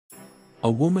A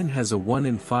woman has a 1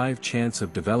 in 5 chance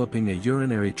of developing a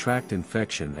urinary tract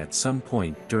infection at some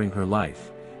point during her life,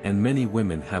 and many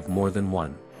women have more than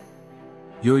one.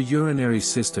 Your urinary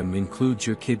system includes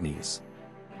your kidneys,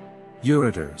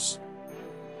 ureters,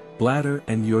 bladder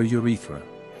and your urethra.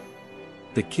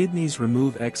 The kidneys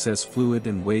remove excess fluid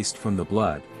and waste from the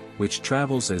blood, which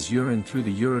travels as urine through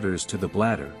the ureters to the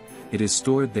bladder. It is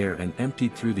stored there and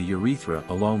emptied through the urethra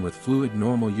along with fluid.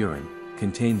 Normal urine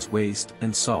contains waste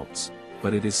and salts,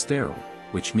 but it is sterile,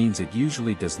 which means it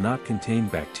usually does not contain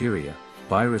bacteria,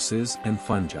 viruses and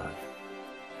fungi.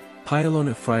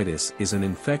 Pyelonephritis is an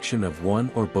infection of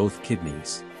one or both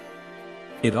kidneys.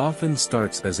 It often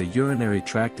starts as a urinary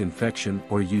tract infection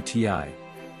or UTI.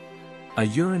 A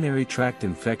urinary tract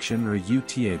infection or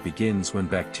UTI begins when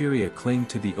bacteria cling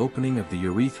to the opening of the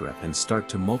urethra and start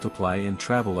to multiply and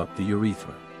travel up the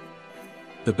urethra.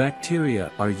 The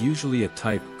bacteria are usually a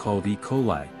type called E.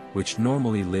 coli, which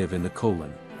normally live in the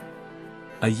colon.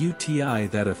 A UTI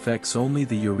that affects only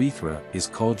the urethra is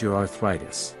called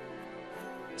urarthritis.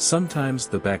 Sometimes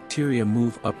the bacteria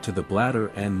move up to the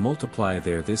bladder and multiply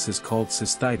there. This is called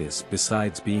cystitis.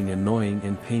 Besides being annoying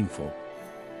and painful,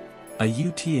 a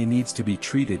UTI needs to be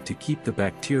treated to keep the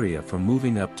bacteria from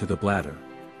moving up to the bladder.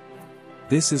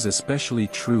 This is especially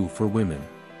true for women.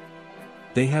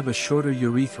 They have a shorter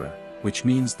urethra, which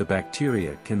means the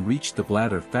bacteria can reach the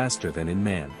bladder faster than in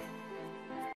man.